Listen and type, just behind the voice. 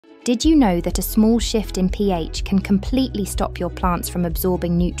Did you know that a small shift in pH can completely stop your plants from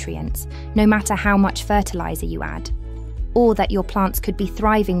absorbing nutrients, no matter how much fertilizer you add? Or that your plants could be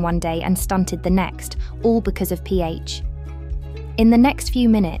thriving one day and stunted the next, all because of pH? In the next few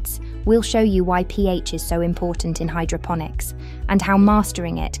minutes, we'll show you why pH is so important in hydroponics and how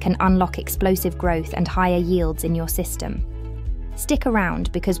mastering it can unlock explosive growth and higher yields in your system. Stick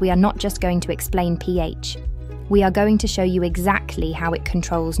around because we are not just going to explain pH. We are going to show you exactly how it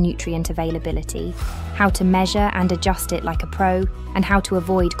controls nutrient availability, how to measure and adjust it like a pro, and how to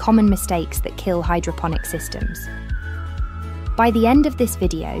avoid common mistakes that kill hydroponic systems. By the end of this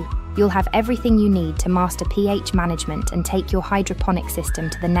video, you'll have everything you need to master pH management and take your hydroponic system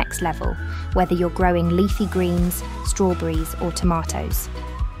to the next level, whether you're growing leafy greens, strawberries, or tomatoes.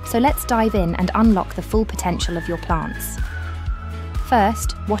 So let's dive in and unlock the full potential of your plants.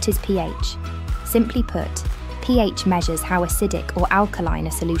 First, what is pH? Simply put, pH measures how acidic or alkaline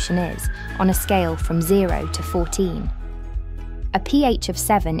a solution is on a scale from 0 to 14. A pH of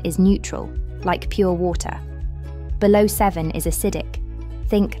 7 is neutral, like pure water. Below 7 is acidic,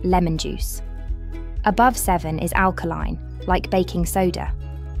 think lemon juice. Above 7 is alkaline, like baking soda.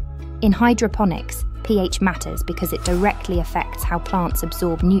 In hydroponics, pH matters because it directly affects how plants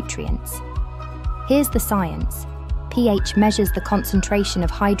absorb nutrients. Here's the science. pH measures the concentration of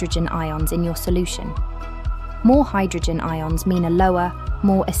hydrogen ions in your solution. More hydrogen ions mean a lower,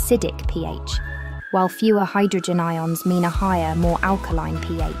 more acidic pH, while fewer hydrogen ions mean a higher, more alkaline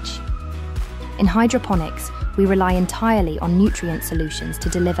pH. In hydroponics, we rely entirely on nutrient solutions to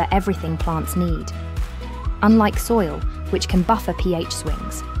deliver everything plants need. Unlike soil, which can buffer pH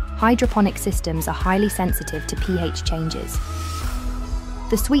swings, hydroponic systems are highly sensitive to pH changes.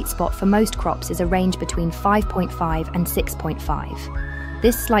 The sweet spot for most crops is a range between 5.5 and 6.5.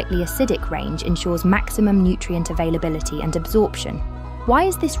 This slightly acidic range ensures maximum nutrient availability and absorption. Why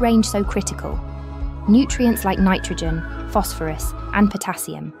is this range so critical? Nutrients like nitrogen, phosphorus, and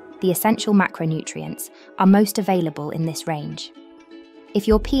potassium, the essential macronutrients, are most available in this range. If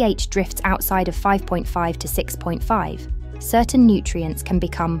your pH drifts outside of 5.5 to 6.5, certain nutrients can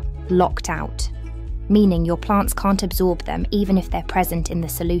become locked out, meaning your plants can't absorb them even if they're present in the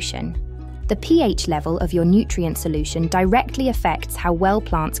solution. The pH level of your nutrient solution directly affects how well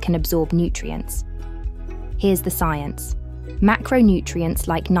plants can absorb nutrients. Here's the science. Macronutrients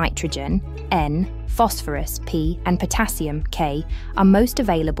like nitrogen, N, phosphorus, P, and potassium, K, are most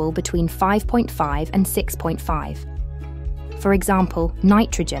available between 5.5 and 6.5. For example,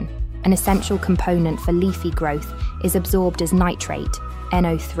 nitrogen, an essential component for leafy growth, is absorbed as nitrate,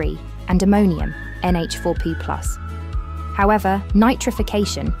 NO3, and ammonium, NH4P+. However,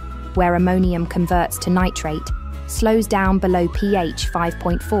 nitrification, where ammonium converts to nitrate, slows down below pH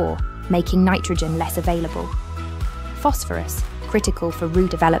 5.4, making nitrogen less available. Phosphorus, critical for root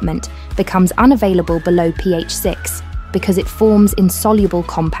development, becomes unavailable below pH 6 because it forms insoluble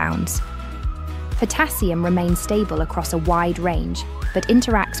compounds. Potassium remains stable across a wide range, but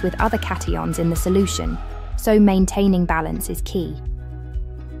interacts with other cations in the solution, so maintaining balance is key.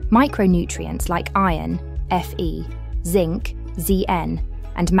 Micronutrients like iron, Fe, zinc, Zn,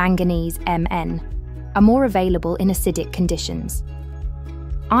 and manganese, Mn, are more available in acidic conditions.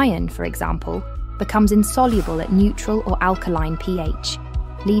 Iron, for example, becomes insoluble at neutral or alkaline pH,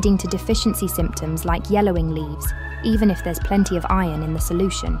 leading to deficiency symptoms like yellowing leaves, even if there's plenty of iron in the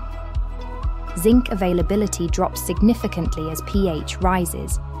solution. Zinc availability drops significantly as pH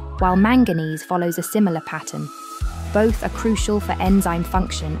rises, while manganese follows a similar pattern. Both are crucial for enzyme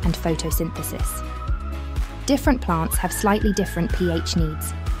function and photosynthesis. Different plants have slightly different pH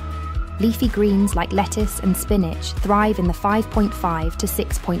needs. Leafy greens like lettuce and spinach thrive in the 5.5 to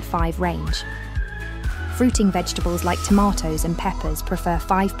 6.5 range. Fruiting vegetables like tomatoes and peppers prefer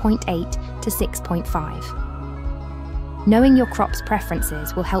 5.8 to 6.5. Knowing your crop's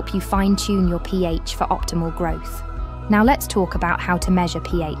preferences will help you fine-tune your pH for optimal growth. Now let's talk about how to measure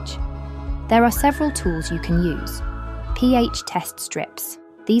pH. There are several tools you can use. pH test strips.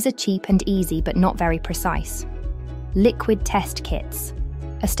 These are cheap and easy but not very precise. Liquid test kits.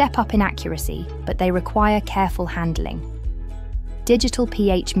 A step up in accuracy, but they require careful handling. Digital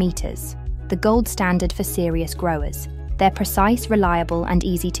pH meters. The gold standard for serious growers. They're precise, reliable, and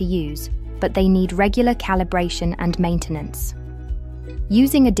easy to use, but they need regular calibration and maintenance.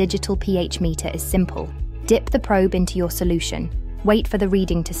 Using a digital pH meter is simple. Dip the probe into your solution. Wait for the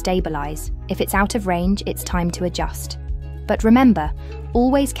reading to stabilize. If it's out of range, it's time to adjust. But remember,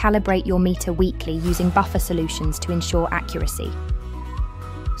 always calibrate your meter weekly using buffer solutions to ensure accuracy.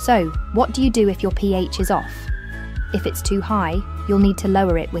 So, what do you do if your pH is off? If it's too high, you'll need to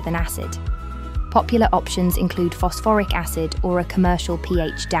lower it with an acid. Popular options include phosphoric acid or a commercial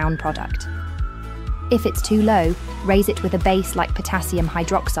pH down product. If it's too low, raise it with a base like potassium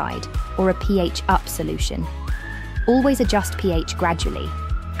hydroxide or a pH up solution. Always adjust pH gradually.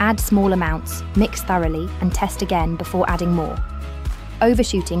 Add small amounts, mix thoroughly, and test again before adding more.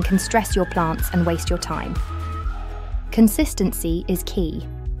 Overshooting can stress your plants and waste your time. Consistency is key.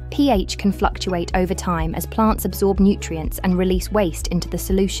 pH can fluctuate over time as plants absorb nutrients and release waste into the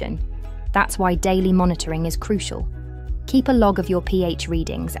solution. That's why daily monitoring is crucial. Keep a log of your pH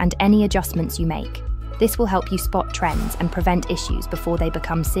readings and any adjustments you make. This will help you spot trends and prevent issues before they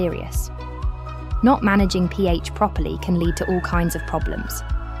become serious. Not managing pH properly can lead to all kinds of problems.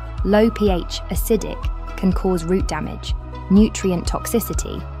 Low pH, acidic, can cause root damage, nutrient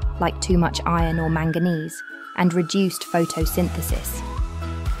toxicity, like too much iron or manganese, and reduced photosynthesis.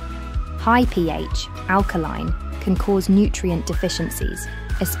 High pH, alkaline, can cause nutrient deficiencies,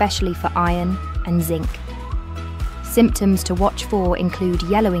 especially for iron and zinc. Symptoms to watch for include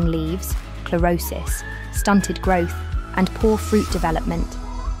yellowing leaves, chlorosis, stunted growth, and poor fruit development.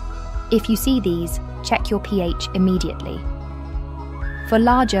 If you see these, check your pH immediately. For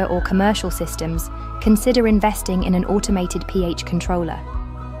larger or commercial systems, consider investing in an automated pH controller.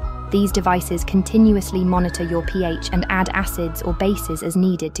 These devices continuously monitor your pH and add acids or bases as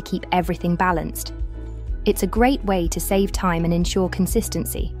needed to keep everything balanced. It's a great way to save time and ensure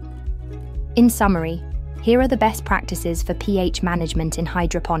consistency. In summary, here are the best practices for pH management in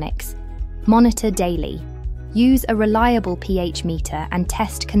hydroponics. Monitor daily. Use a reliable pH meter and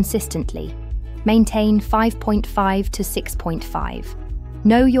test consistently. Maintain 5.5 to 6.5.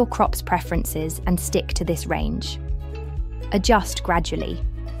 Know your crop's preferences and stick to this range. Adjust gradually.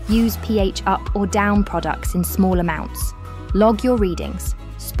 Use pH up or down products in small amounts. Log your readings,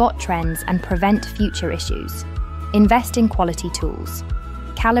 spot trends, and prevent future issues. Invest in quality tools.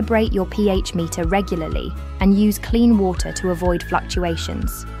 Calibrate your pH meter regularly and use clean water to avoid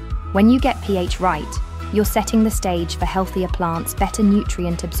fluctuations. When you get pH right, you're setting the stage for healthier plants, better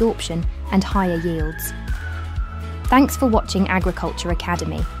nutrient absorption, and higher yields. Thanks for watching Agriculture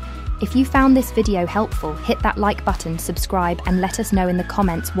Academy. If you found this video helpful, hit that like button, subscribe, and let us know in the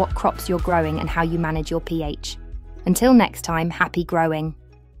comments what crops you're growing and how you manage your pH. Until next time, happy growing!